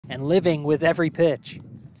and living with every pitch.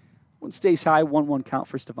 One stays high, 1-1 count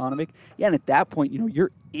for Stevanovic. Yeah, and at that point,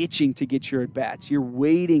 you're itching to get your at-bats. You're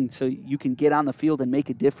waiting so you can get on the field and make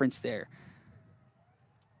a difference there.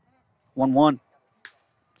 1-1.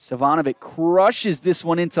 Stevanovic crushes this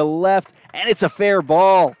one into left, and it's a fair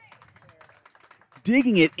ball.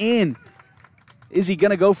 Digging it in. Is he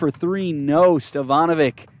going to go for 3? No.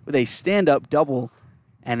 Stevanovic with a stand-up double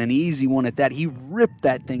and an easy one at that. He ripped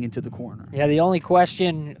that thing into the corner. Yeah, the only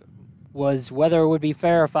question was whether it would be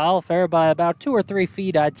fair or foul. Fair by about 2 or 3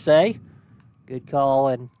 feet, I'd say. Good call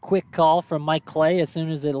and quick call from Mike Clay as soon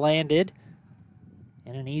as it landed.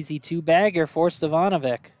 And an easy 2-bagger for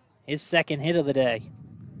Stevanovic, his second hit of the day.